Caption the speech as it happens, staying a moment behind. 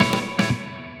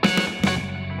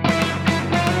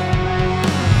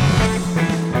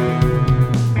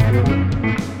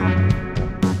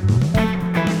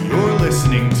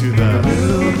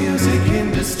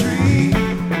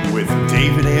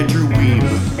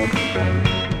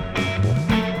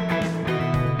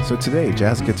So today,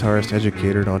 jazz guitarist,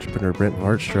 educator, and entrepreneur Brent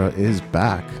Vaartstra is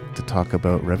back to talk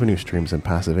about revenue streams and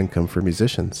passive income for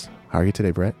musicians. How are you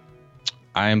today, Brent?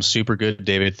 I am super good,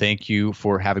 David. Thank you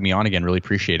for having me on again. Really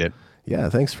appreciate it. Yeah,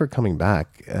 thanks for coming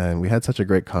back. And we had such a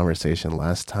great conversation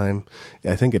last time.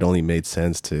 I think it only made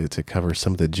sense to cover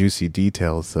some of the juicy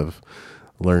details of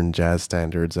Learn Jazz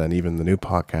Standards and even the new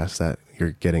podcast that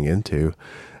you're getting into,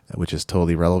 which is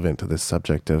totally relevant to this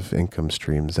subject of income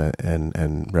streams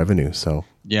and revenue. So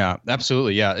yeah,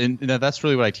 absolutely. Yeah. And that's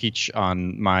really what I teach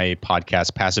on my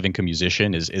podcast, Passive Income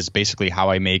Musician, is basically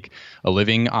how I make a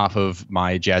living off of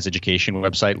my jazz education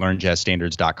website,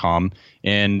 learnjazzstandards.com.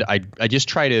 And I just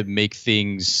try to make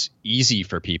things easy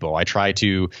for people. I try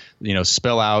to,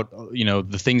 spell out,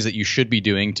 the things that you should be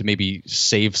doing to maybe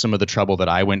save some of the trouble that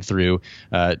I went through,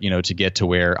 to get to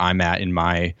where I'm at in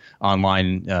my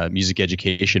online music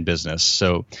education business.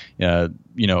 So,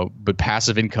 but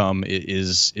passive income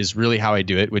is really how I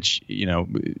do it, which,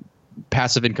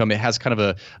 passive income, it has kind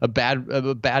of a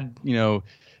bad,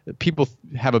 people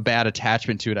have a bad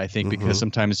attachment to it, I think, because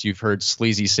sometimes you've heard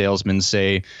sleazy salesmen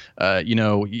say,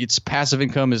 it's passive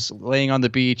income is laying on the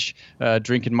beach,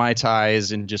 drinking Mai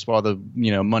Tais, and just while the,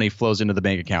 money flows into the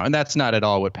bank account. And that's not at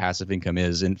all what passive income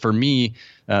is. And for me,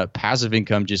 passive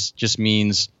income just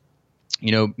means,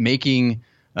 making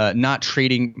not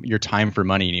trading your time for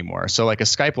money anymore. So like a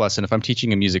Skype lesson, if I'm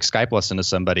teaching a music Skype lesson to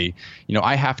somebody,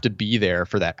 I have to be there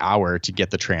for that hour to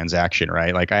get the transaction,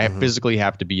 right? Like I physically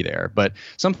have to be there. But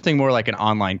something more like an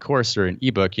online course or an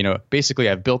ebook, basically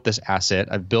I've built this asset,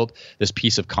 I've built this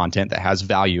piece of content that has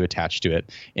value attached to it.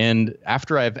 And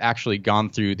after I've actually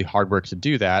gone through the hard work to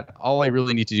do that, all I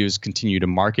really need to do is continue to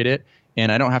market it. And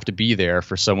I don't have to be there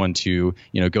for someone to,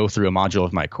 go through a module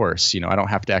of my course. I don't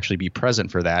have to actually be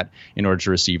present for that in order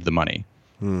to receive the money.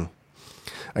 I'm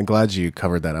glad you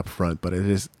covered that up front, but it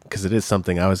is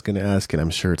something I was going to ask, and I'm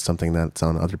sure it's something that's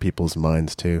on other people's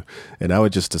minds too. And I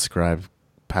would just describe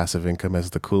passive income as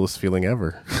the coolest feeling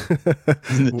ever.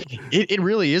 It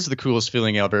really is the coolest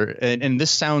feeling ever. And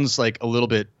this sounds like a little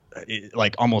bit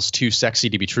like almost too sexy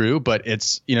to be true, but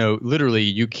it's, literally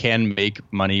you can make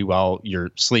money while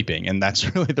you're sleeping. And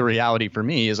that's really the reality for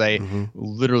me is I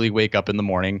literally wake up in the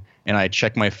morning and I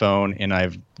check my phone and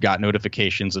I've got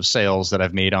notifications of sales that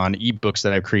I've made on ebooks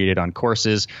that I've created, on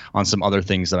courses, on some other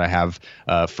things that I have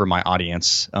for my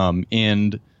audience.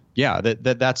 And yeah,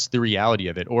 that's the reality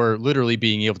of it. Or literally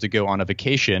being able to go on a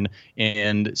vacation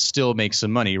and still make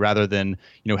some money rather than,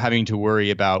 having to worry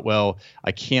about, well,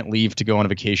 I can't leave to go on a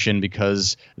vacation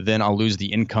because then I'll lose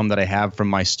the income that I have from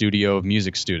my studio of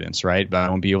music students, right? But I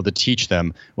won't be able to teach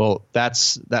them. Well,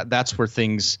 that's where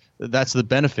things, that's the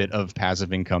benefit of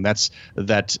passive income. That's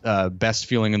that best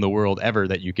feeling in the world ever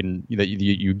that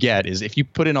you get is if you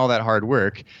put in all that hard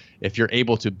work, if you're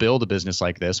able to build a business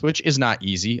like this, which is not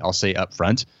easy, I'll say up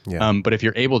front. Yeah. But if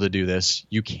you're able to do this,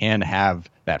 you can have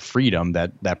that freedom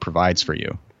that provides for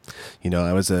you.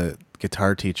 I was a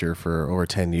guitar teacher for over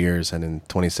 10 years. And in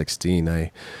 2016,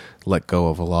 I let go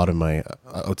of a lot of my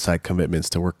outside commitments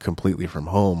to work completely from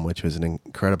home, which was an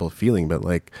incredible feeling. But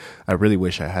I really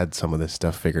wish I had some of this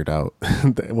stuff figured out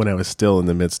when I was still in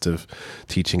the midst of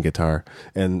teaching guitar.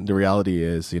 And the reality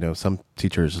is, some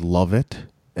teachers love it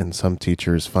and some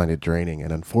teachers find it draining.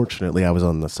 And unfortunately, I was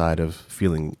on the side of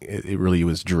feeling it really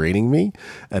was draining me.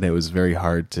 And it was very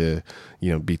hard to,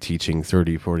 be teaching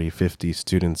 30, 40, 50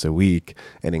 students a week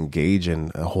and engage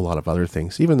in a whole lot of other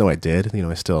things. Even though I did,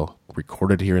 I still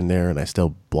recorded here and there and I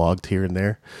still blogged here and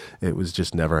there. It was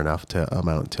just never enough to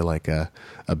amount to like a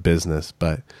business.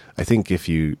 But I think if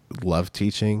you love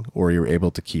teaching or you're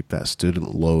able to keep that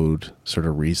student load sort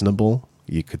of reasonable,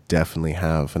 you could definitely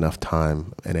have enough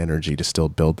time and energy to still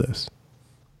build this.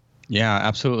 Yeah,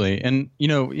 absolutely. And,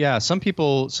 some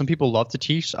people love to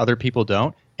teach, other people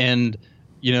don't. And,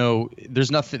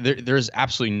 there's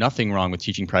absolutely nothing wrong with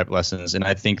teaching private lessons. And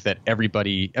I think that every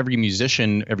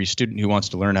musician, every student who wants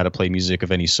to learn how to play music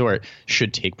of any sort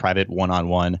should take private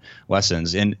one-on-one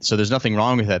lessons. And so there's nothing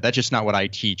wrong with that. That's just not what I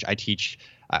teach. I teach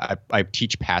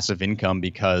passive income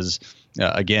because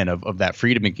again, of that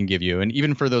freedom it can give you. And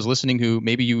even for those listening who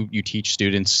maybe you teach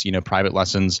students, private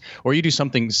lessons, or you do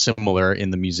something similar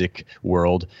in the music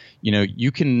world,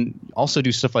 you can also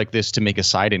do stuff like this to make a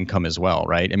side income as well,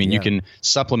 right? I mean, you can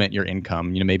supplement your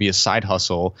income, maybe a side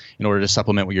hustle in order to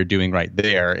supplement what you're doing right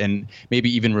there. And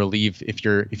maybe even relieve if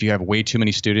you have way too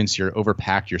many students, you're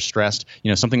overpacked, you're stressed,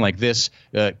 something like this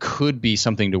could be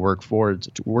something to work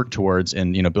towards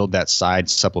and, build that side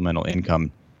supplemental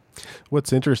income.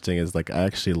 What's interesting is I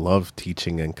actually love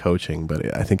teaching and coaching,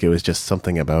 but I think it was just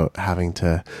something about having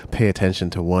to pay attention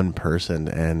to one person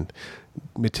and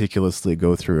meticulously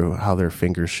go through how their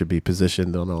fingers should be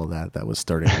positioned and all that. That was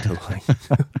starting to like,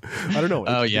 I don't know.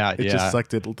 Oh yeah, It yeah. just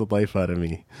sucked the life out of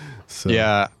me. So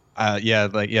Yeah.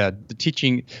 The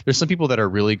teaching, there's some people that are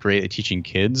really great at teaching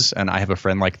kids, and I have a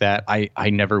friend like that. I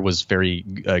never was very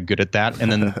good at that.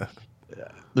 And then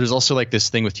there's also like this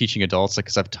thing with teaching adults, like,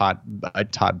 because I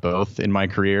taught both in my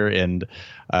career, and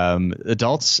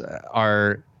adults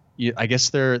are, I guess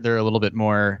they're a little bit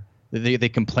more, they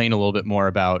complain a little bit more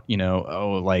about,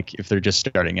 oh, like if they're just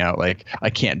starting out, like, I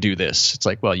can't do this. It's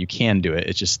like, well, you can do it.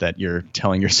 It's just that you're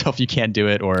telling yourself you can't do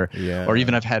it. Or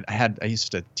even I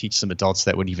used to teach some adults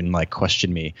that would even like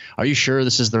question me. Are you sure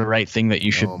this is the right thing that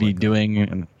you should be doing?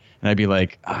 And I'd be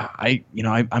like,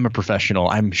 I'm a professional.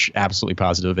 I'm absolutely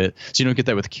positive of it. So you don't get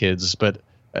that with kids, but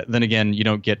then again, you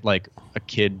don't get like a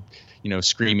kid,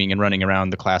 screaming and running around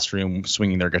the classroom,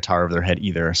 swinging their guitar over their head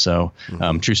either. So,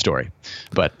 true story,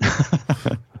 but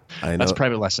that's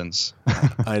private lessons.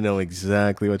 I know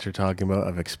exactly what you're talking about.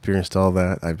 I've experienced all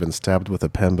that. I've been stabbed with a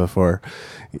pen before.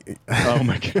 Oh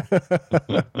my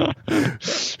God.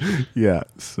 Yeah.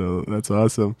 So that's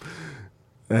awesome.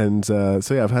 And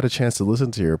I've had a chance to listen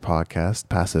to your podcast,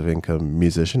 Passive Income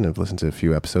Musician. I've listened to a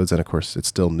few episodes, and of course, it's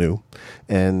still new.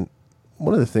 And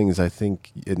one of the things I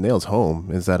think it nails home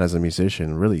is that as a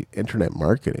musician, really, internet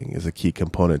marketing is a key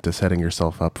component to setting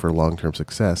yourself up for long-term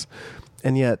success.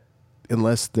 And yet,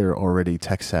 unless they're already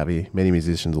tech savvy, many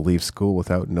musicians leave school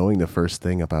without knowing the first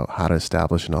thing about how to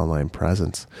establish an online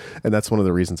presence. And that's one of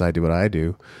the reasons I do what I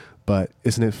do. But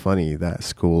isn't it funny that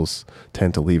schools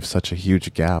tend to leave such a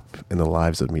huge gap in the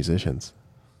lives of musicians?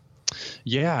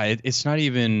 Yeah, it's not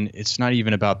even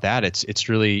about that. It's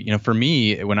really, for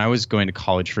me, when I was going to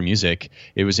college for music,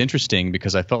 it was interesting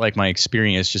because I felt like my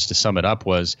experience, just to sum it up,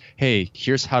 was, hey,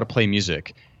 here's how to play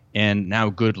music, and now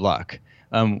good luck.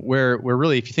 Where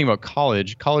really, if you think about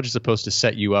college is supposed to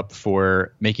set you up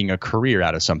for making a career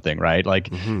out of something, right? Like,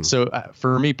 so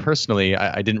for me personally,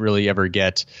 I didn't really ever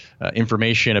get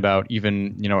information about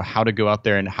even, how to go out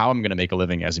there and how I'm going to make a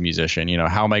living as a musician.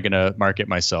 How am I going to market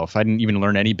myself? I didn't even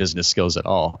learn any business skills at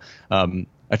all.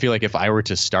 I feel like if I were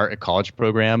to start a college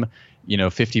program,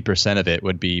 50% of it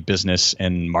would be business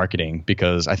and marketing,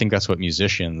 because I think that's what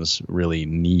musicians really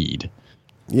need.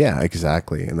 Yeah,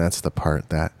 exactly. And that's the part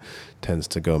that tends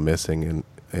to go missing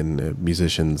in a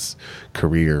musician's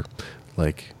career.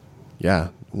 Like, yeah,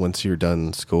 once you're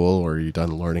done school or you're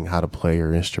done learning how to play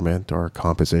your instrument or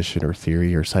composition or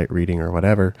theory or sight reading or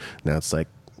whatever, now it's like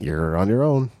you're on your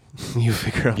own. You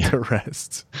figure out the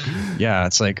rest. Yeah,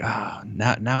 it's like,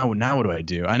 now what do I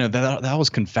do? I know that always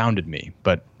confounded me,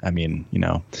 but I mean,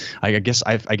 I guess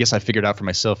I figured out for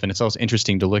myself, and it's always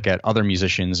interesting to look at other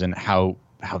musicians and how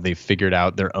they figured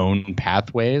out their own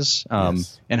pathways, and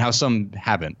how some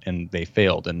haven't, and they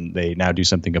failed, and they now do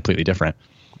something completely different.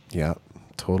 Yeah,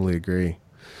 totally agree.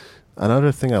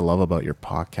 Another thing I love about your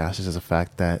podcast is the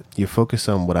fact that you focus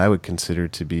on what I would consider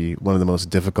to be one of the most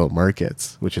difficult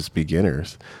markets, which is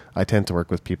beginners. I tend to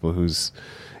work with people whose,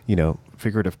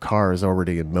 figurative car is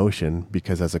already in motion,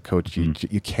 because as a coach,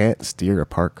 you can't steer a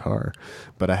parked car.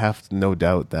 But I have no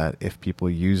doubt that if people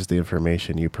use the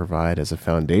information you provide as a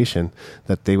foundation,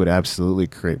 that they would absolutely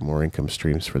create more income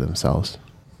streams for themselves.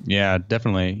 Yeah,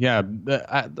 definitely. Yeah,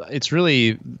 it's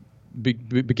really...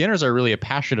 beginners are really a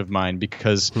passion of mine,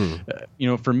 because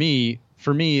for me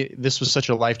this was such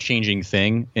a life-changing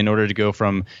thing, in order to go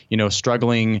from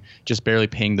struggling, just barely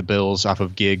paying the bills off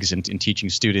of gigs and teaching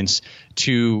students,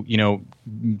 to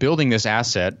building this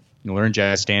asset, learn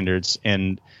jazz standards,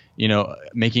 and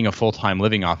making a full-time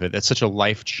living off it. That's such a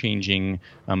life-changing,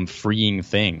 freeing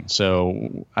thing.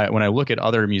 So when I look at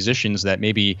other musicians that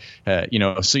maybe,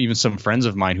 so even some friends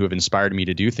of mine who have inspired me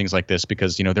to do things like this,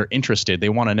 because, they're interested, they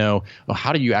want to know, well,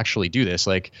 how do you actually do this?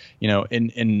 Like,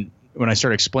 and when I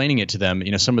start explaining it to them,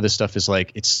 some of this stuff is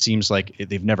like, it seems like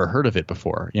they've never heard of it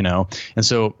before, and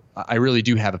so I really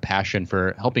do have a passion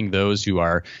for helping those who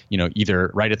are,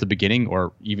 either right at the beginning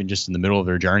or even just in the middle of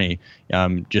their journey,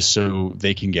 just so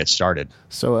they can get started.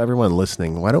 So everyone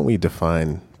listening, why don't we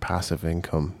define passive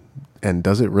income, and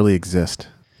does it really exist?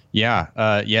 Yeah.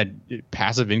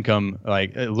 Passive income,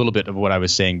 like a little bit of what I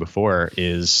was saying before,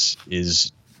 is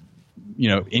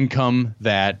income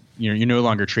that you're no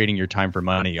longer trading your time for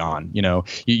money on.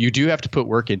 You do have to put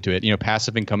work into it.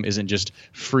 Passive income isn't just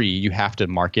free. You have to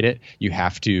market it. You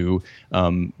have to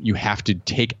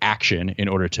take action in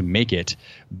order to make it.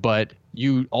 But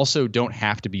you also don't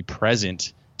have to be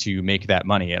present to make that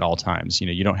money at all times.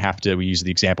 You don't have to. We used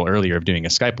the example earlier of doing a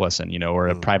Skype lesson, or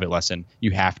a private lesson.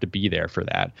 You have to be there for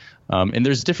that. And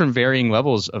there's different varying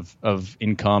levels of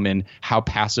income and how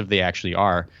passive they actually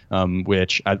are,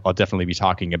 which I'll definitely be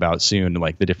talking about soon,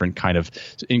 like the different kind of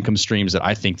income streams that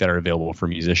I think that are available for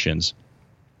musicians.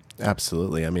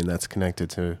 Absolutely. I mean, that's connected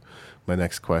to my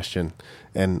next question.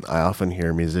 And I often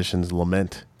hear musicians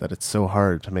lament that it's so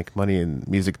hard to make money in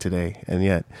music today. And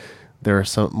yet there are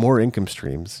some more income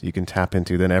streams you can tap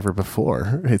into than ever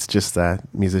before. It's just that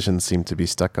musicians seem to be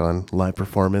stuck on live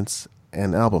performance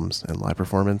and albums, and live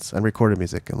performance and recorded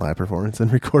music, and live performance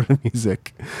and recorded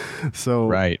music. So,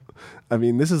 right. I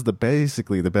mean, this is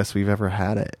basically the best we've ever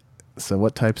had it. So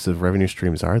what types of revenue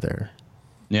streams are there?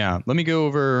 Yeah, let me go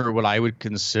over what I would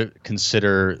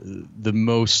consider the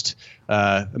most.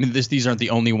 These aren't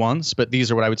the only ones, but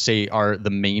these are what I would say are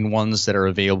the main ones that are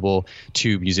available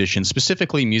to musicians,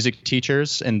 specifically music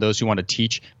teachers and those who want to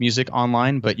teach music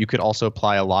online. But you could also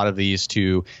apply a lot of these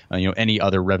to any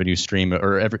other revenue stream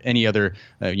or any other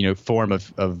form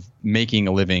of making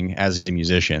a living as a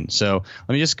musician. So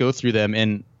let me just go through them.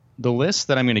 And the list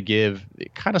that I'm going to give,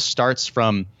 it kind of starts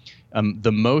from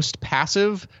the most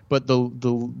passive, but the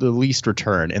least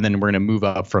return. And then we're going to move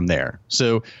up from there.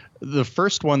 So the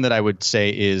first one that I would say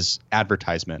is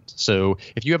advertisement. So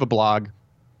if you have a blog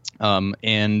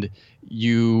and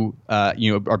you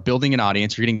are building an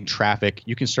audience, you're getting traffic,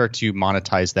 you can start to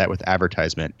monetize that with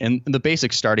advertisement. And the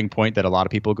basic starting point that a lot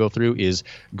of people go through is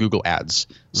Google Ads.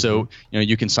 Mm-hmm. So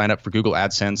you can sign up for Google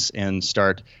AdSense and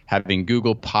start having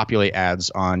Google populate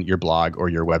ads on your blog or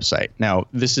your website. Now,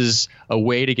 this is a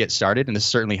way to get started, and this is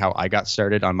certainly how I got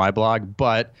started on my blog,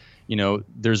 but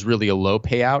there's really a low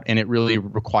payout, and it really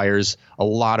requires a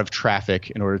lot of traffic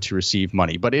in order to receive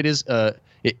money. But it is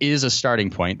a starting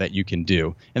point that you can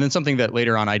do. And then something that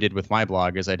later on I did with my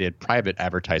blog is I did private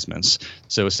advertisements.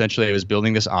 So essentially I was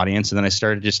building this audience, and then I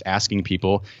started just asking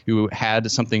people who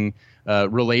had something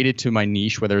related to my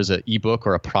niche, whether it was an ebook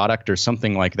or a product or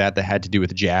something like that that had to do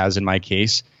with jazz in my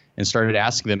case, and started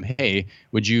asking them, hey,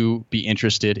 would you be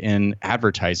interested in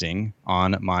advertising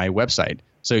on my website?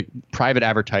 So private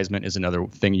advertisement is another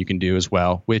thing you can do as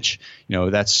well, which,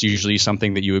 that's usually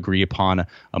something that you agree upon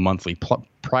a monthly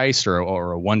price or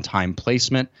a one-time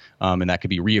placement. And that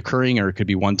could be reoccurring or it could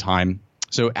be one time.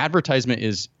 So advertisement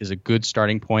is a good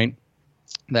starting point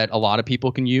that a lot of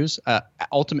people can use.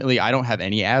 Ultimately, I don't have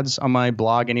any ads on my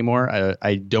blog anymore.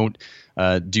 I don't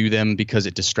do them because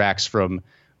it distracts from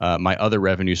my other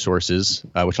revenue sources,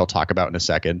 which I'll talk about in a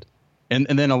second. And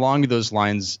then along those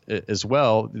lines as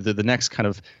well, the next kind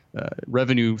of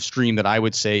revenue stream that I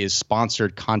would say is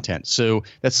sponsored content. So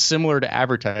that's similar to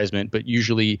advertisement, but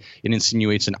usually it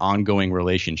insinuates an ongoing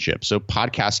relationship. So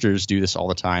podcasters do this all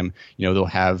the time. They'll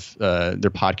have their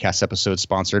podcast episodes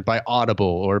sponsored by Audible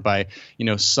or by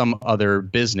some other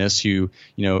business who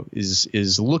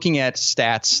is looking at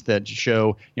stats that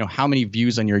show how many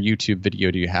views on your YouTube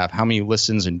video do you have, how many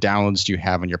listens and downloads do you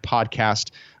have on your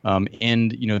podcast,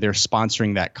 and they're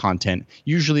sponsoring that content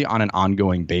usually on an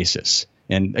ongoing basis.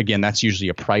 And again, that's usually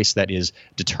a price that is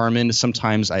determined.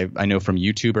 Sometimes I know from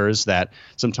YouTubers that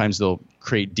sometimes they'll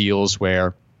create deals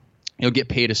where you'll get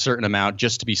paid a certain amount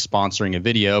just to be sponsoring a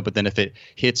video. But then if it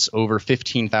hits over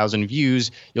 15,000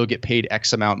 views, you'll get paid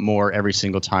X amount more every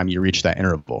single time you reach that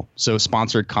interval. So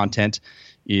sponsored content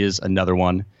is another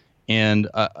one. And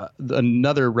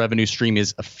another revenue stream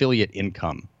is affiliate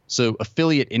income. So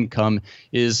affiliate income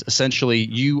is essentially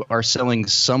you are selling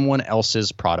someone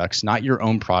else's products, not your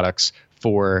own products,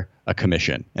 for a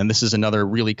commission. And this is another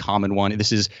really common one.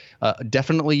 This is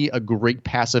definitely a great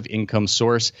passive income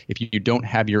source if you don't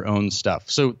have your own stuff.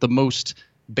 So the most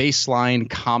baseline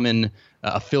common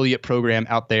affiliate program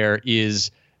out there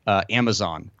is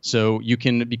Amazon. So you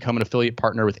can become an affiliate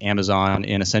partner with Amazon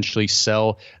and essentially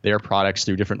sell their products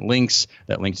through different links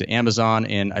that link to Amazon.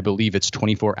 And I believe it's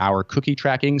 24-hour cookie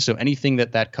tracking. So anything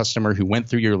that customer who went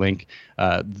through your link,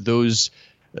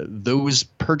 those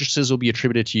purchases will be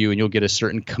attributed to you and you'll get a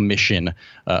certain commission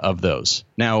of those.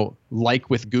 Now, like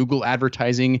with Google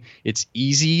advertising, it's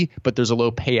easy, but there's a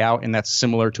low payout, and that's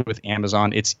similar to with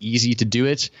Amazon. It's easy to do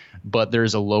it, but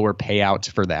there's a lower payout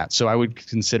for that. So I would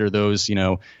consider those,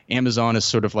 Amazon is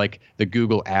sort of like the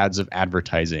Google ads of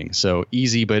advertising. So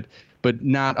easy, but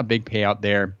not a big payout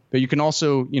there. But you can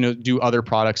also, do other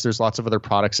products. There's lots of other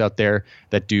products out there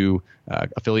that do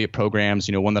affiliate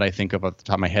programs. One that I think of off the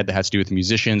top of my head that has to do with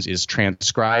musicians is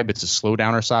Transcribe. It's a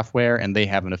slowdowner software, and they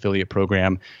have an affiliate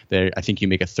program that I think you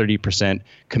make a 30%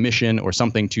 commission or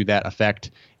something to that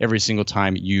effect every single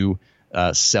time you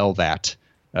sell that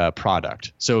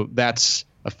product. So that's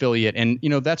affiliate. And,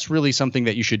 that's really something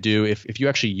that you should do. If you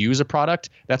actually use a product,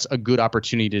 that's a good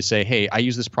opportunity to say, hey, I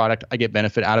use this product, I get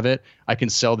benefit out of it, I can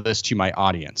sell this to my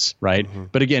audience, right?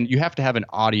 But again, you have to have an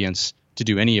audience to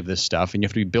do any of this stuff, and you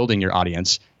have to be building your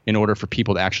audience in order for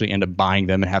people to actually end up buying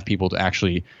them and have people to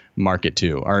actually market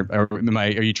to. Are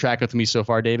you tracking with me so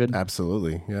far, David?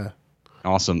 Absolutely, yeah.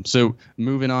 Awesome. So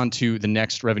moving on to the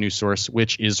next revenue source,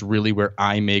 which is really where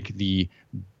I make the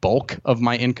bulk of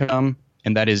my income,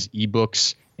 and that is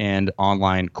ebooks and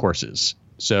online courses.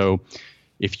 So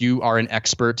if you are an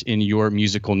expert in your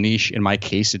musical niche, in my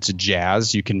case, it's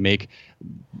jazz, you can make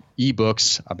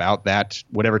ebooks about that,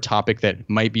 whatever topic that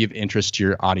might be of interest to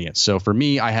your audience. So for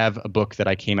me, I have a book that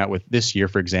I came out with this year,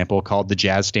 for example, called the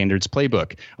Jazz Standards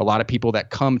Playbook. A lot of people that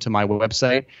come to my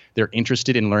website, they're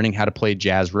interested in learning how to play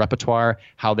jazz repertoire,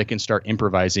 how they can start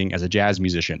improvising as a jazz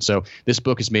musician. So this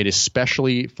book is made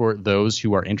especially for those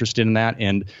who are interested in that.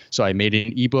 And so I made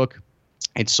an ebook.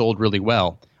 It sold really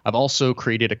well. I've also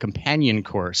created a companion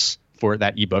course for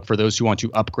that ebook for those who want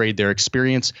to upgrade their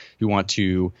experience, who want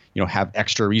to, have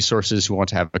extra resources, who want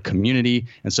to have a community.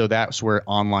 And so that's where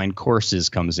online courses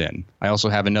comes in. I also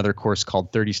have another course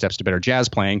called 30 Steps to Better Jazz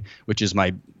Playing, which is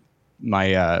my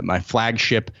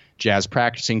flagship jazz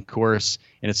practicing course.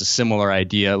 And it's a similar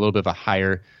idea, a little bit of a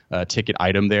higher ticket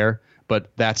item there.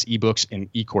 But that's ebooks and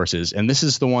e-courses. And this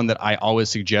is the one that I always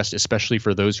suggest, especially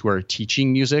for those who are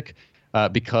teaching music,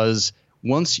 because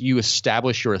once you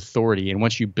establish your authority and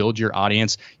once you build your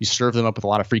audience, you serve them up with a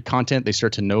lot of free content, they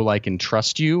start to know, like, and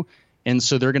trust you. And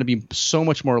so they're going to be so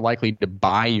much more likely to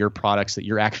buy your products that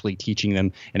you're actually teaching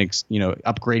them and,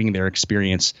 upgrading their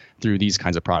experience through these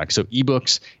kinds of products. So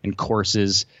ebooks and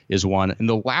courses is one. And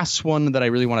the last one that I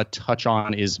really want to touch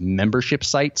on is membership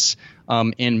sites.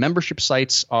 And membership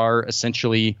sites are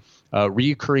essentially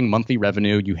recurring monthly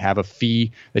revenue. You have a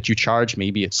fee that you charge.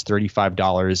 Maybe it's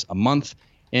 $35 a month.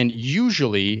 And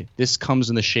usually this comes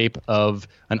in the shape of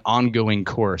an ongoing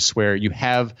course where you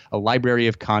have a library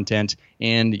of content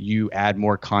and you add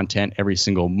more content every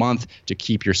single month to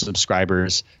keep your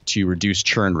subscribers to reduce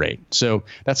churn rate. So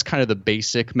that's kind of the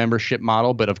basic membership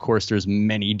model. But of course, there's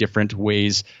many different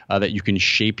ways that you can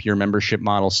shape your membership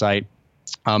model site.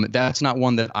 That's not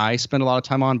one that I spend a lot of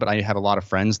time on, but I have a lot of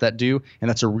friends that do. And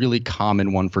that's a really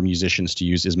common one for musicians to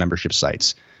use, is membership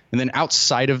sites. And then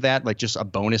outside of that, like just a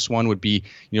bonus one would be,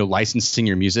 licensing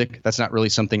your music. That's not really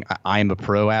something I am a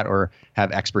pro at or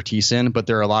have expertise in, but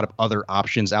there are a lot of other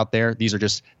options out there. These are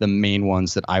just the main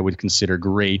ones that I would consider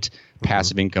great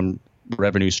passive income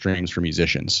revenue streams for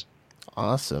musicians.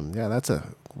 Awesome. Yeah, that's a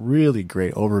really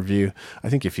great overview. I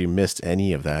think if you missed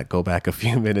any of that, go back a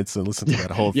few minutes and listen to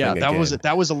that whole thing again. Yeah,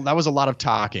 that was a lot of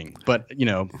talking, but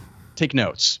take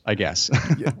notes, I guess.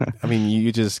 Yeah. I mean,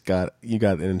 you got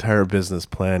an entire business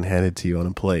plan handed to you on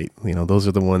a plate. Those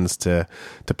are the ones to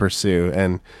pursue.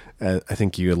 And I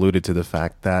think you alluded to the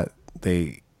fact that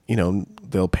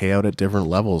they'll pay out at different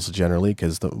levels generally,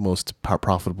 because the most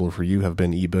profitable for you have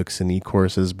been ebooks and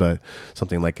e-courses, but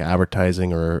something like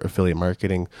advertising or affiliate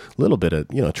marketing, a little bit of,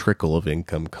 trickle of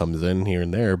income comes in here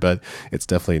and there, but it's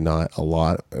definitely not a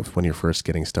lot when you're first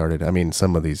getting started. I mean,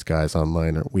 some of these guys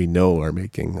online are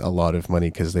making a lot of money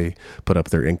because they put up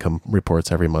their income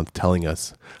reports every month telling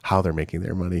us how they're making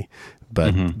their money.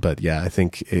 But yeah, I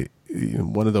think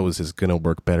one of those is going to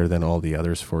work better than all the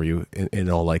others for you in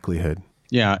all likelihood.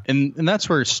 Yeah, and that's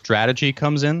where strategy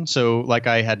comes in. So like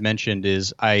I had mentioned,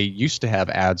 is I used to have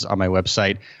ads on my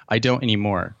website. I don't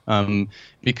anymore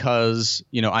because,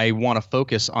 I want to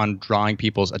focus on drawing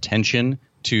people's attention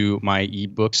to my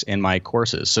ebooks and my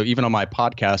courses. So even on my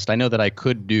podcast, I know that I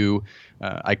could do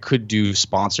get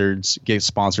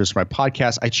sponsors for my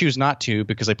podcast. I choose not to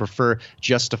because I prefer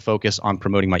just to focus on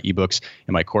promoting my ebooks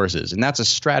and my courses. And that's a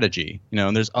strategy,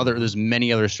 and there's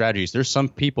many other strategies. There's some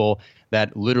people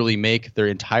that literally make their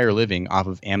entire living off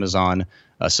of Amazon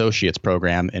Associates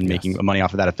program and making money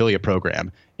off of that affiliate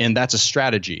program. And that's a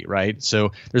strategy, right?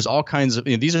 So there's all kinds of,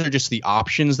 these are just the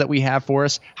options that we have for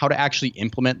us, how to actually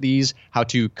implement these, how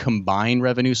to combine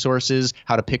revenue sources,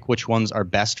 how to pick which ones are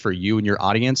best for you and your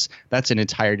audience. That's an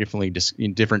entire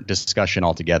different discussion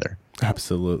altogether.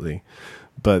 Absolutely.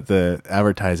 But the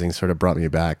advertising sort of brought me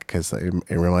back because it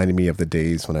reminded me of the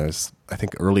days when I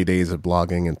think early days of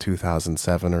blogging in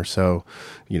 2007 or so,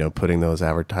 putting those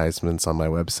advertisements on my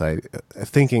website,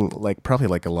 thinking probably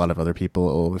like a lot of other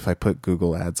people, if I put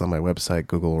Google ads on my website,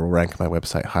 Google will rank my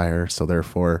website higher. So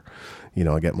therefore,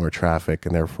 I'll get more traffic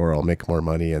and therefore I'll make more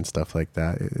money and stuff like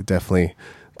that. It definitely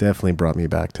Definitely brought me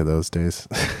back to those days.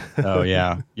 Oh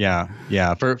yeah.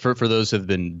 For those who've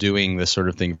been doing this sort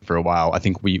of thing for a while, I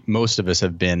think most of us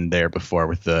have been there before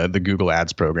with the Google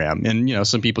Ads program. And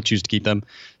some people choose to keep them,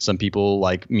 some people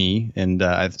like me, and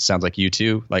it sounds like you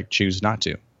too, like choose not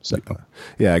to. So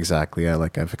yeah, exactly.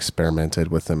 I've experimented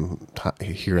with them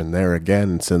here and there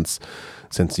again since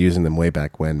using them way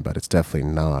back when, but it's definitely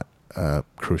not a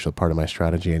crucial part of my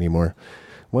strategy anymore.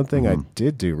 One thing I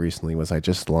did do recently was I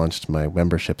just launched my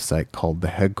membership site called The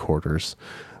Headquarters.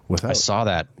 I saw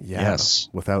that. Yeah, yes.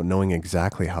 Without knowing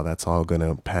exactly how that's all going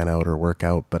to pan out or work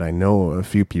out. But I know a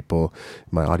few people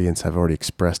in my audience have already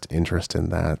expressed interest in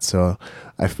that. So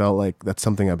I felt like that's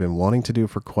something I've been wanting to do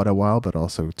for quite a while, but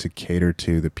also to cater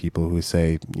to the people who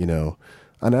say,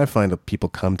 and I find that people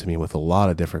come to me with a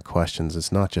lot of different questions.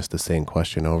 It's not just the same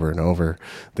question over and over.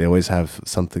 They always have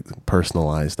something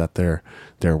personalized that they're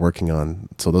working on.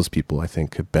 So those people, I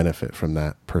think, could benefit from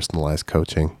that personalized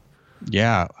coaching.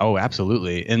 Yeah. Oh,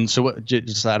 absolutely. And so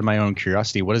just out of my own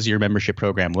curiosity, what does your membership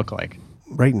program look like?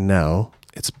 Right now,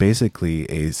 it's basically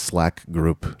a Slack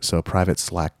group, so a private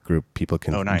Slack group people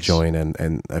can join,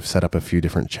 and I've set up a few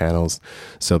different channels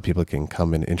so people can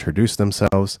come and introduce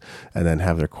themselves and then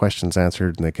have their questions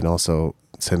answered, and they can also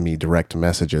send me direct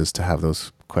messages to have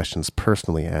those questions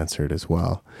personally answered as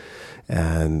well.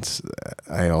 And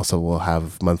I also will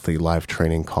have monthly live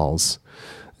training calls,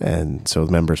 and so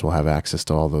the members will have access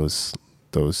to all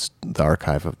the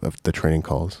archive of the training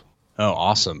calls. Oh,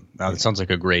 awesome. That sounds like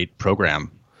a great program.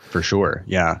 For sure.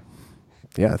 Yeah.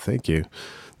 Yeah. Thank you.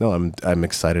 No, I'm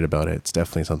excited about it. It's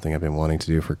definitely something I've been wanting to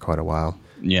do for quite a while.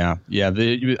 Yeah. Yeah.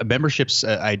 The memberships,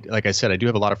 like I said, I do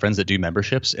have a lot of friends that do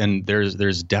memberships, and there's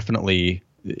definitely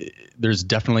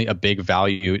a big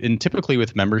value. And typically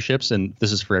with memberships, and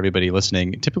this is for everybody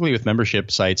listening, typically with membership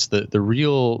sites, the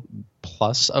real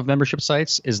plus of membership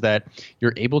sites is that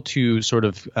you're able to sort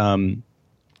of,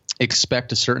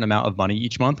 expect a certain amount of money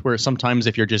each month, where sometimes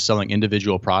if you're just selling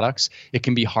individual products, it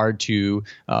can be hard to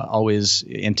always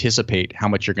anticipate how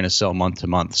much you're going to sell month to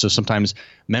month. So sometimes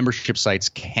membership sites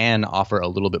can offer a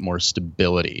little bit more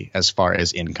stability as far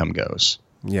as income goes.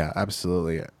 Yeah,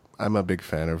 absolutely. I'm a big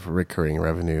fan of recurring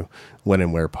revenue when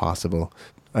and where possible.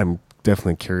 I'm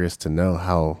definitely curious to know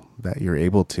how that you're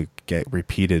able to get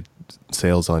repeated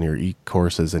sales on your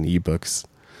e-courses and ebooks.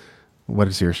 What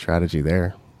is your strategy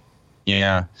there?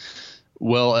 Yeah.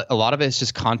 Well, a lot of it is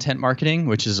just content marketing,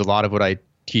 which is a lot of what I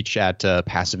teach at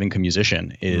Passive Income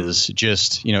Musician is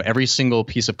just, every single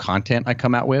piece of content I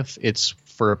come out with, it's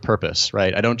for a purpose,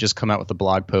 right? I don't just come out with a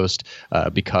blog post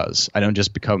because. I don't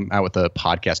just come out with a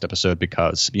podcast episode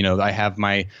because. I have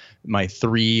my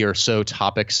 3 or so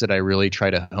topics that I really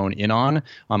try to hone in on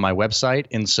my website.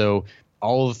 And so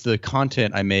all of the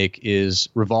content I make is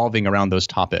revolving around those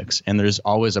topics, and there's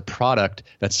always a product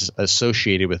that's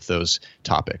associated with those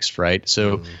topics, right?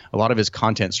 So a lot of it's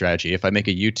content strategy. If I make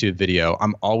a YouTube video,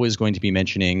 I'm always going to be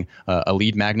mentioning a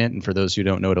lead magnet. And for those who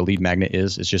don't know what a lead magnet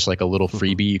is, it's just like a little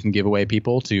freebie you can give away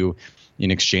people in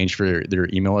exchange for their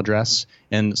email address.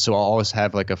 And so I'll always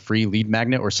have like a free lead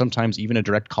magnet, or sometimes even a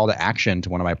direct call to action to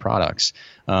one of my products.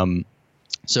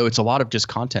 So it's a lot of just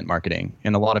content marketing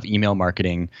and a lot of email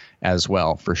marketing as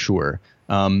well, for sure.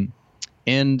 Of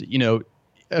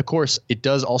course, it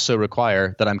does also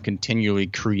require that I'm continually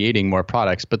creating more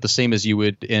products, but the same as you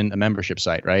would in a membership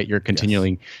site, right? You're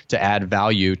continuing to add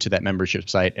value to that membership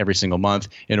site every single month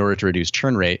in order to reduce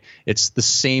churn rate. It's the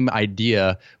same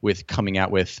idea with coming out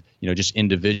with, just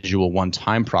individual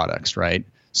one-time products, right?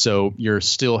 So you're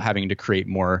still having to create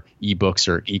more ebooks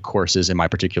or e-courses in my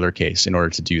particular case in order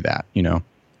to do that,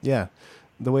 Yeah.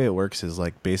 The way it works is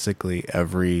like basically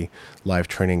every live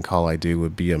training call I do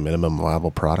would be a minimum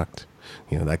viable product.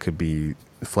 That could be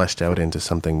fleshed out into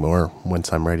something more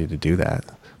once I'm ready to do that.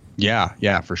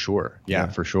 Yeah, for sure. Yeah,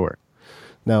 for sure.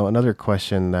 Now, another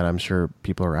question that I'm sure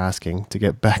people are asking, to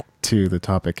get back to the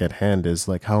topic at hand, is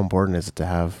like, how important is it to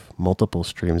have multiple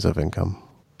streams of income?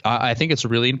 I think it's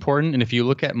really important. And if you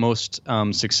look at most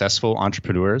successful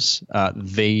entrepreneurs,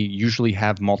 they usually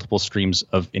have multiple streams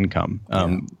of income.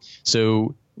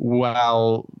 So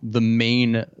while the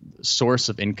main source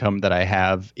of income that I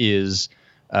have is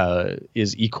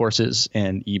e-courses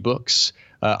and ebooks,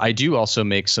 I do also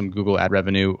make some Google ad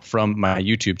revenue from my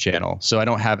YouTube channel. So I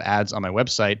don't have ads on my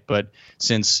website, but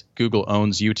since Google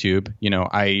owns YouTube,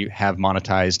 I have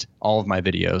monetized all of my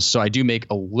videos. So I do make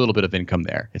a little bit of income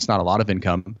there. It's not a lot of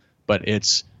income, but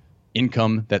it's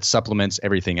income that supplements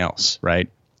everything else, right?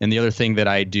 And the other thing that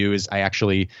I do is I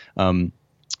actually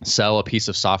sell a piece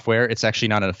of software. It's actually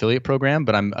not an affiliate program,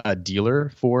 but I'm a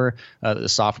dealer for the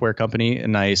software company,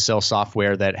 and I sell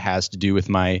software that has to do with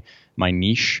my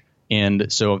niche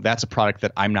And so that's a product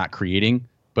that I'm not creating,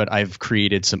 but I've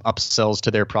created some upsells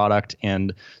to their product.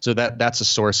 And so that's a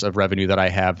source of revenue that I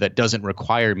have that doesn't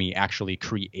require me actually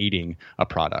creating a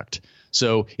product.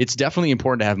 So it's definitely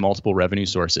important to have multiple revenue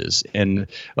sources. And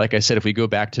like I said, if we go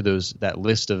back to that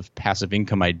list of passive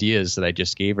income ideas that I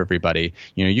just gave everybody,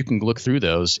 you can look through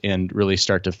those and really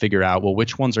start to figure out, well,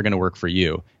 which ones are going to work for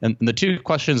you. And the two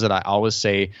questions that I always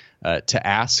say to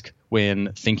ask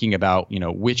when thinking about,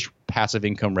 which passive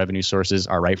income revenue sources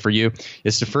are right for you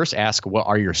is to first ask, what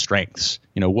are your strengths?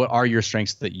 What are your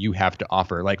strengths that you have to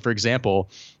offer? Like, for example,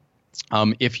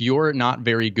 if you're not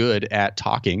very good at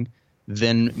talking,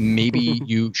 then maybe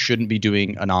you shouldn't be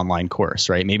doing an online course,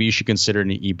 right? Maybe you should consider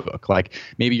an ebook. Like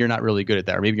maybe you're not really good at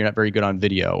that, or maybe you're not very good on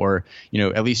video, or,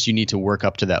 at least you need to work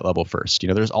up to that level first.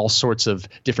 There's all sorts of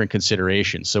different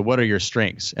considerations. So what are your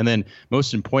strengths? And then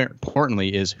most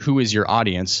importantly is, who is your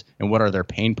audience and what are their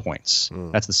pain points?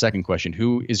 That's the second question.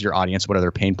 Who is your audience? What are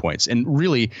their pain points? And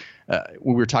really, when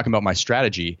we were talking about my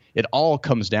strategy, it all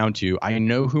comes down to, I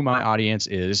know who my audience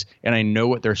is and I know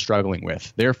what they're struggling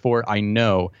with. Therefore, I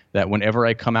know that whenever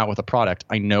I come out with a product,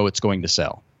 I know it's going to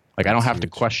sell. Like I don't have to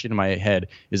question in my head,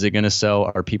 is it going to sell?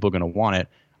 Are people going to want it?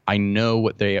 I know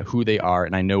who they are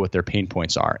and I know what their pain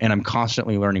points are. And I'm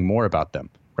constantly learning more about them,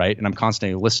 right? And I'm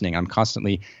constantly listening. I'm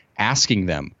constantly asking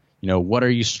them, what are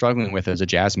you struggling with as a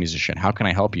jazz musician? How can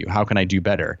I help you? How can I do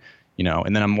better?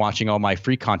 And then I'm watching all my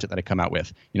free content that I come out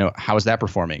with. How is that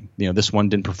performing? This one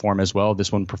didn't perform as well.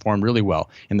 This one performed really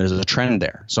well. And there's a trend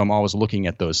there. So I'm always looking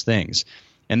at those things.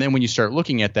 And then when you start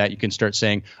looking at that, you can start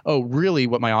saying, oh, really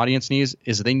what my audience needs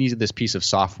is they need this piece of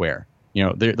software.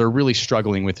 They're really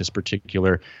struggling with this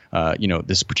particular,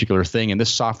 this particular thing. And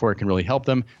this software can really help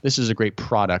them. This is a great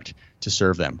product to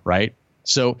serve them, right?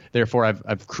 So therefore,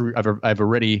 I've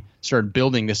already started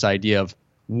building this idea of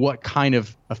what kind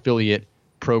of affiliate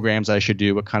programs I should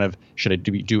do, what kind of should I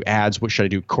do ads, what should I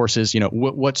do courses,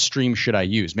 what stream should I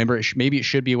use? Maybe it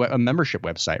should be a membership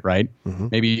website, right? Mm-hmm.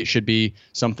 Maybe it should be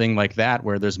something like that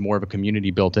where there's more of a community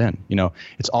built in.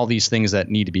 It's all these things that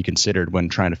need to be considered when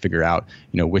trying to figure out,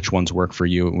 which ones work for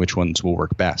you and which ones will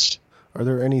work best. Are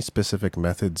there any specific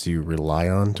methods you rely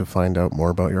on to find out more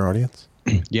about your audience?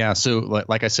 Yeah. So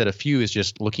like I said, a few is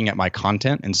just looking at my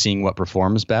content and seeing what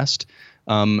performs best.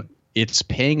 It's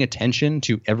paying attention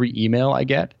to every email I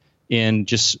get and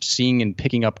just seeing and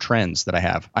picking up trends that I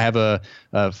have. I have a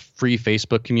free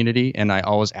Facebook community, and I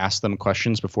always ask them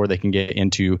questions before they can get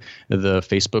into the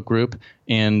Facebook group.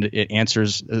 And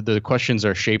the questions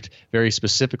are shaped very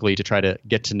specifically to try to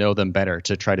get to know them better,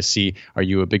 to try to see, are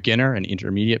you a beginner, an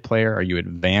intermediate player? Are you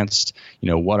advanced?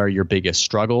 What are your biggest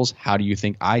struggles? How do you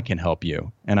think I can help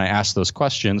you? And I ask those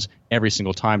questions every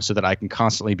single time so that I can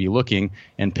constantly be looking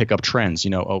and pick up trends.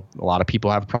 A lot of people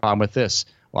have a problem with this.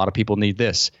 A lot of people need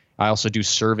this. I also do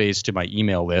surveys to my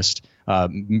email list.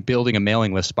 Building a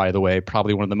mailing list, by the way,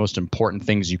 probably one of the most important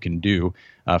things you can do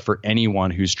for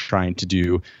anyone who's trying to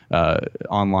do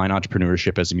online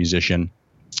entrepreneurship as a musician.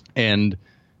 And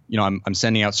I'm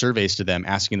sending out surveys to them,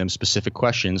 asking them specific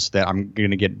questions that I'm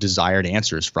going to get desired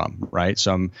answers from, right?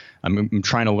 So I'm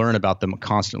trying to learn about them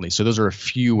constantly. So those are a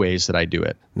few ways that I do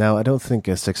it. Now, I don't think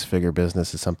a six-figure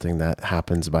business is something that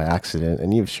happens by accident,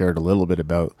 and you've shared a little bit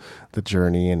about the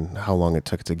journey and how long it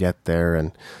took to get there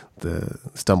and the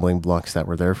stumbling blocks that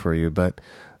were there for you. But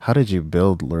how did you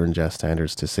build Learn Jazz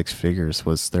Standards to six figures?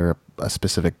 Was there a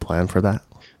specific plan for that?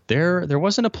 There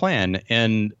wasn't a plan,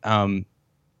 and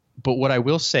but what I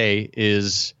will say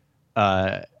is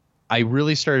I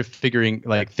really started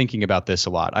thinking about this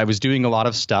a lot. I was doing a lot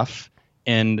of stuff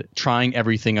and trying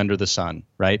everything under the sun,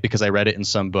 right? Because I read it in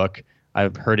some book.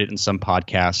 I've heard it in some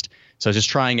podcast. So I was just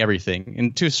trying everything.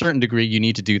 And to a certain degree, you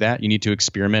need to do that. You need to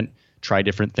experiment, try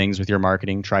different things with your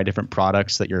marketing, try different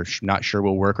products that you're not sure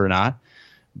will work or not.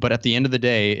 But at the end of the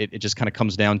day, it just kind of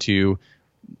comes down to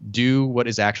do what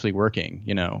is actually working,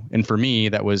 And for me,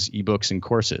 that was ebooks and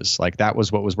courses. Like that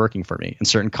was what was working for me. And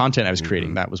certain content I was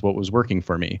creating, that was what was working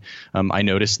for me. I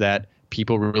noticed that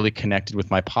people really connected with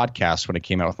my podcast when I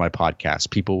came out with my podcast.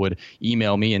 People would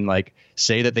email me and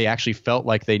say that they actually felt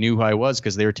like they knew who I was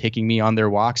because they were taking me on their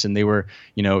walks and they were,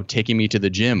 taking me to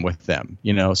the gym with them,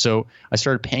 So I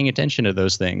started paying attention to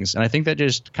those things. And I think that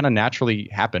just kind of naturally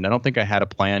happened. I don't think I had a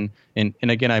plan. And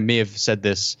again, I may have said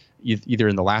this either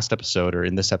in the last episode or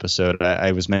in this episode.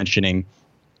 I was mentioning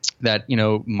that,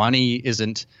 money is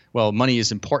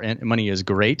important and money is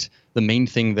great. The main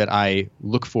thing that I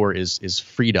look for is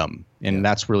freedom. And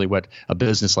that's really what a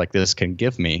business like this can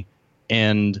give me.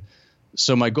 And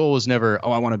so my goal was never,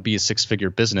 I want to be a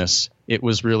six-figure business. It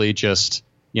was really just,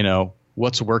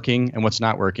 what's working and what's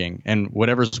not working, and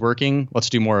whatever's working, let's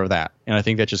do more of that. And I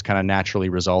think that just kind of naturally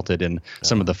resulted in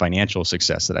some of the financial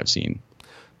success that I've seen.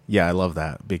 Yeah, I love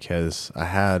that, because I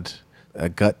had a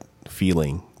gut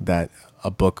feeling that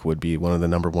a book would be one of the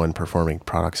number one performing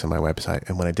products on my website.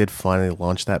 And when I did finally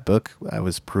launch that book, I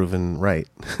was proven right.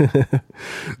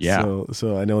 Yeah.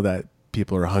 So I know that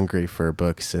people are hungry for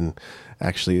books, and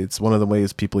actually it's one of the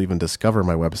ways people even discover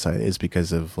my website is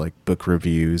because of like book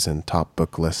reviews and top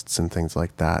book lists and things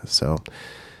like that. So,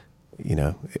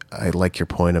 I like your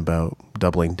point about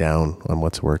doubling down on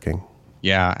what's working.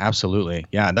 Yeah, absolutely.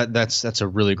 Yeah, that's a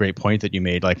really great point that you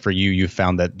made. Like for you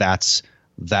found that's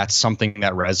something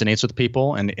that resonates with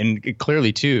people, and it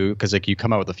clearly too, because like you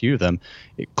come out with a few of them,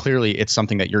 clearly it's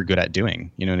something that you're good at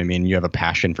doing. You know what I mean? You have a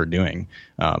passion for doing,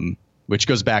 which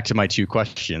goes back to my two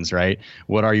questions, right?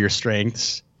 What are your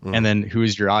strengths, and then who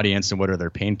is your audience, and what are their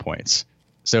pain points?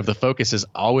 So if the focus is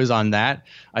always on that,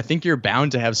 I think you're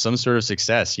bound to have some sort of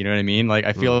success. You know what I mean? Like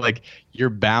I feel like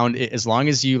you're bound, as long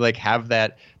as you like have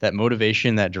that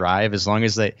motivation, that drive, as long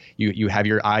as that you have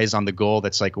your eyes on the goal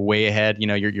that's like way ahead,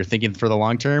 you're thinking for the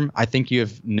long term. I think you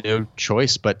have no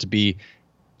choice but to be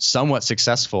somewhat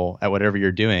successful at whatever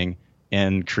you're doing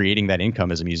and creating that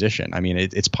income as a musician. I mean,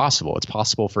 it's possible. It's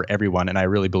possible for everyone. And I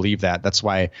really believe that. That's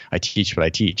why I teach what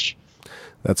I teach.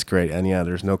 That's great. And yeah,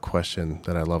 there's no question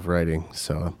that I love writing,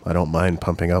 so I don't mind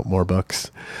pumping out more books.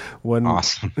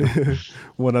 Awesome.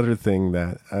 One other thing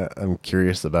that I'm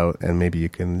curious about, and maybe you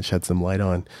can shed some light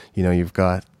on, you've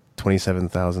got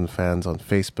 27,000 fans on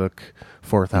Facebook,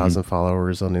 4,000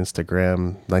 followers on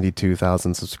Instagram,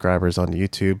 92,000 subscribers on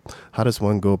YouTube. How does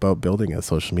one go about building a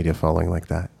social media following like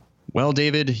that? Well,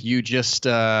 David, you just,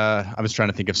 I was trying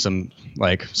to think of some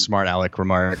like smart aleck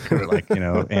remark or like,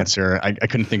 answer. I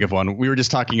couldn't think of one. We were just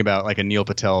talking about like a Neil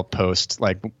Patel post,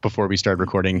 like before we started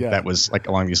recording, that was like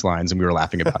along these lines, and we were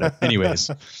laughing about it.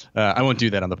 Anyways, I won't do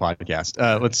that on the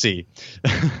podcast. Let's see.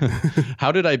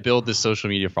 How did I build this social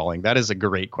media following? That is a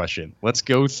great question.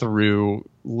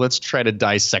 Let's try to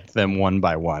dissect them one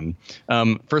by one.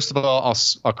 First of all,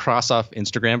 I'll cross off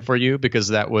Instagram for you, because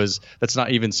that's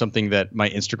not even something that my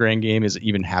Instagram game is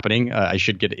even happening. I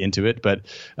should get into it, but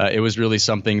it was really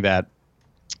something that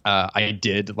I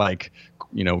did like,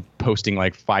 posting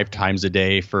like 5 times a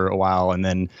day for a while. And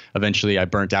then eventually I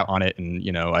burnt out on it, and,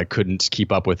 I couldn't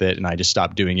keep up with it, and I just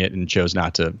stopped doing it and chose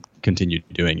not to continue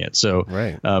doing it. So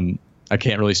I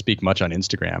can't really speak much on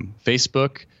Instagram.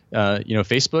 Facebook,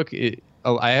 Facebook,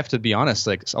 I have to be honest,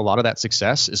 like a lot of that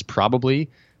success is probably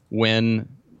when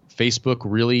Facebook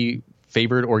really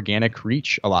favored organic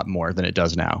reach a lot more than it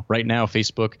does now. Right now,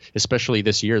 Facebook, especially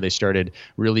this year, they started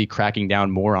really cracking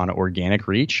down more on organic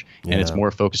reach, and it's more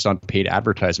focused on paid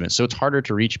advertisements. So it's harder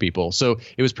to reach people. So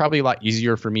it was probably a lot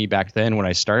easier for me back then when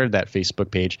I started that Facebook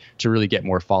page to really get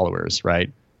more followers, right?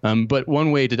 But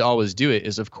one way to always do it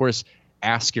is, of course,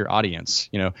 ask your audience,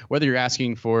 whether you're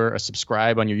asking for a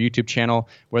subscribe on your YouTube channel,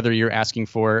 whether you're asking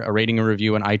for a rating and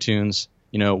review on iTunes,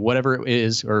 whatever it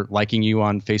is, or liking you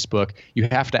on Facebook, you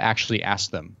have to actually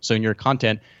ask them. So in your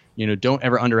content, don't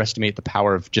ever underestimate the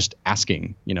power of just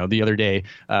asking. The other day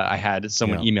I had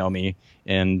someone email me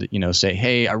and, say,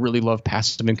 hey, I really love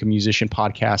Passive Income Musician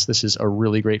podcast. This is a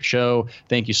really great show.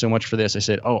 Thank you so much for this. I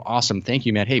said, oh, awesome. Thank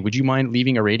you, man. Hey, would you mind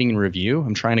leaving a rating and review?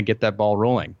 I'm trying to get that ball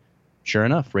rolling. Sure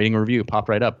enough, rating and review popped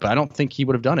right up. But I don't think he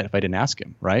would have done it if I didn't ask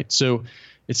him, right? So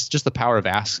it's just the power of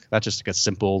ask. That's just like a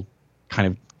simple kind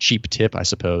of cheap tip, I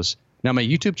suppose. Now, my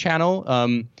YouTube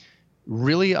channel,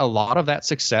 really a lot of that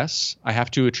success I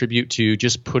have to attribute to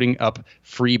just putting up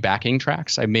free backing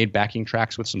tracks. I made backing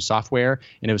tracks with some software,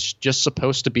 and it was just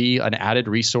supposed to be an added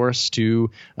resource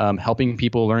to helping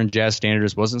people learn jazz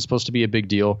standards. It wasn't supposed to be a big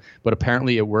deal, but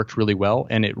apparently it worked really well,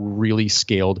 and it really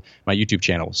scaled my YouTube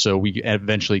channel. So we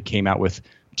eventually came out with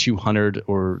 200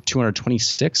 or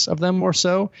 226 of them or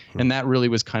so. And that really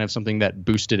was kind of something that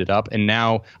boosted it up. And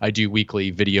now I do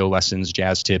weekly video lessons,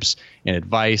 jazz tips, and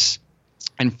advice.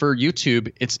 And for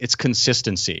YouTube, it's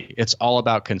consistency. It's all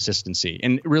about consistency.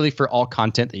 And really for all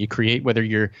content that you create, whether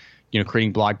you're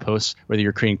creating blog posts, whether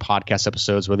you're creating podcast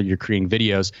episodes, whether you're creating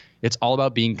videos, it's all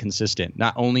about being consistent.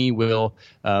 Not only will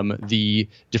the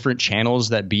different channels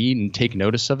that be and take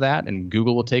notice of that, and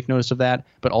Google will take notice of that,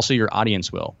 but also your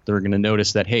audience will. They're going to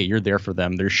notice that, hey, you're there for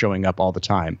them. They're showing up all the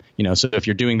time. So if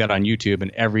you're doing that on YouTube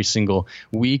and every single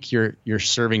week you're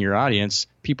serving your audience,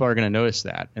 people are going to notice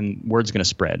that, and word's going to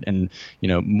spread, and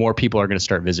more people are going to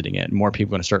start visiting it, and more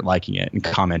people are going to start liking it and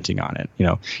commenting on it.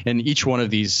 And each one of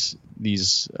these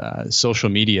these social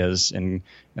medias and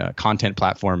content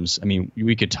platforms. I mean,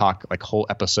 we could talk like whole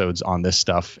episodes on this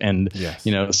stuff, and Yes.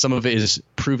 some of it is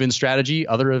proven strategy,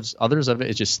 others of it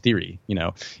is just theory.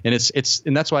 And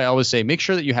and that's why I always say, make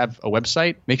sure that you have a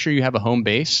website, make sure you have a home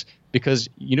base, because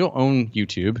you don't own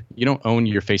YouTube, you don't own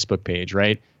your Facebook page,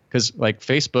 right? Because like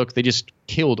Facebook, they just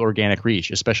killed organic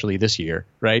reach, especially this year,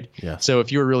 right? Yes. So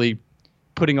if you're really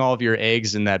putting all of your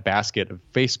eggs in that basket of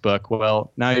Facebook,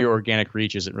 well, now your organic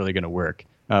reach isn't really going to work.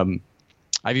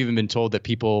 I've even been told that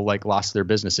people like lost their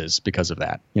businesses because of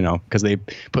that, because they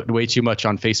put way too much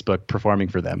on Facebook performing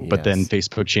for them, but then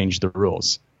Facebook changed the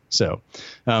rules. So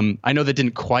I know that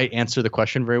didn't quite answer the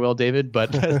question very well, David,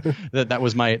 but that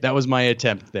was my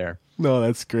attempt there. No,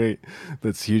 that's great.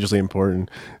 That's hugely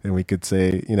important. And we could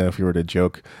say, if you were to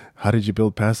joke, how did you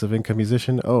build passive income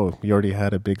musician? Oh, you already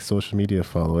had a big social media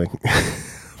following.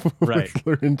 Right.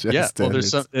 Learn jazz yeah. Well, there's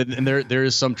standards. some, and there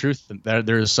is some truth.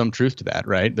 There is some truth to that,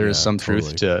 right? There is some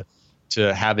truth to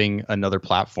having another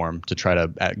platform to try to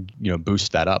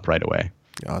boost that up right away.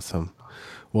 Awesome.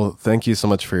 Well, thank you so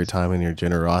much for your time and your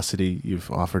generosity.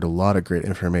 You've offered a lot of great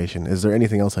information. Is there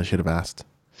anything else I should have asked?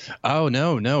 Oh,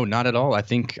 no, not at all. I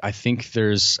think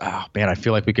there's, I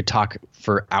feel like we could talk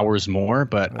for hours more,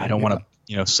 but I don't want to,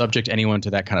 subject anyone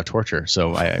to that kind of torture.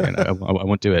 So I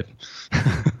won't do it.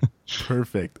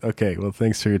 Perfect. Okay. Well,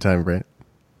 thanks for your time, Brent.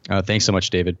 Thanks so much,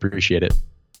 David. Appreciate it.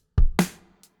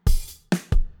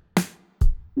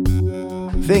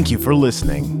 Thank you for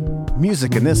listening.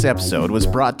 Music in this episode was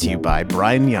brought to you by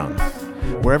Brian Young.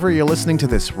 Wherever you're listening to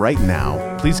this right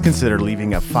now, please consider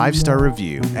leaving a 5-star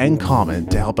review and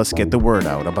comment to help us get the word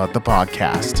out about the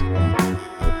podcast.